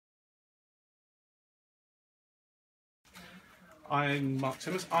I'm Mark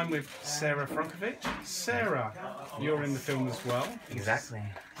Timmers. I'm with Sarah Fronkevic. Sarah, you're in the film as well. Exactly.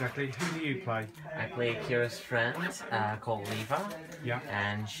 Exactly. Who do you play? I play Kira's friend called Leva. Yeah.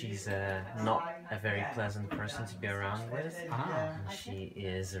 And she's not a very pleasant person to be around with. And she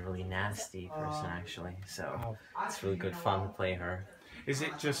is a really nasty person, actually. So it's really good fun to play her. Is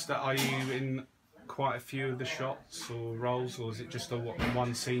it just that are you in quite a few of the shots or roles, or is it just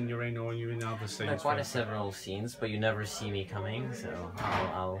one scene you're in, or are you in other scenes? Quite several scenes, but you never see me coming, so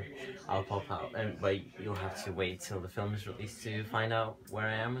I'll pop out. But you'll have to wait till the film is released to find out where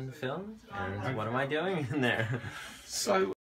I am in the film and what am I doing in there. So.